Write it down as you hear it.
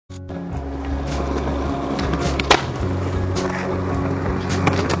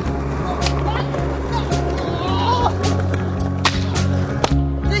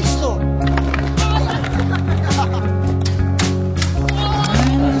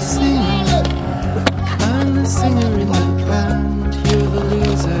Singer in the band, you're the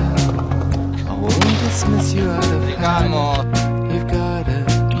loser. I won't dismiss you out of hand. You've got a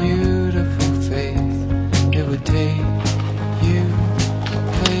beautiful face. It would take you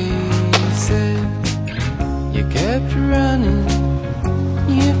places. You kept running.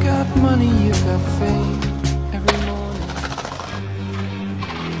 You've got money, you've got fame. Every morning.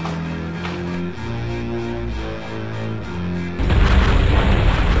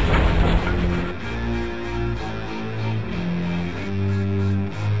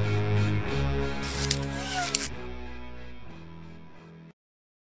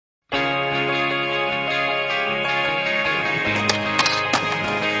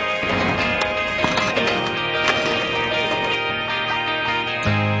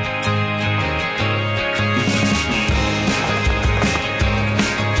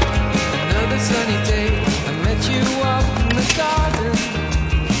 Sunny day, I met you up in the garden.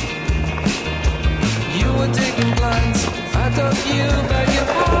 You were taking blinds, I thought you beg your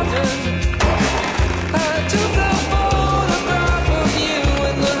pardon. I took a photograph of you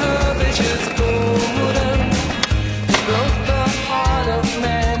in the herbage is golden. You broke the heart of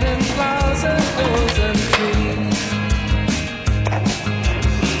men and flowers and hills and trees.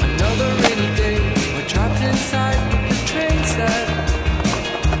 Another rainy day, we're trapped inside the train set.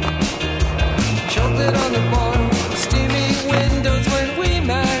 Chocolate on the bar, steamy windows when we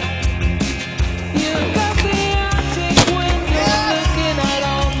met. You got the attic window looking out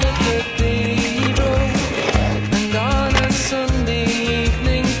on the cathedral. And on a Sunday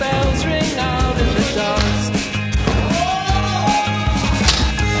evening, bells ring out in the dusk.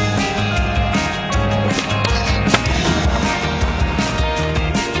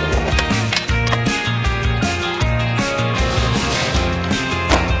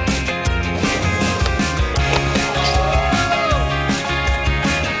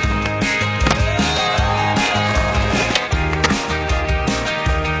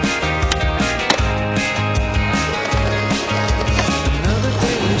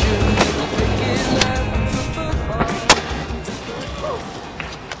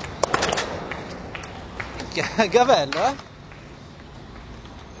 Gavello, eh?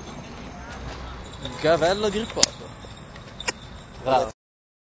 Gavello grippato. Bravo.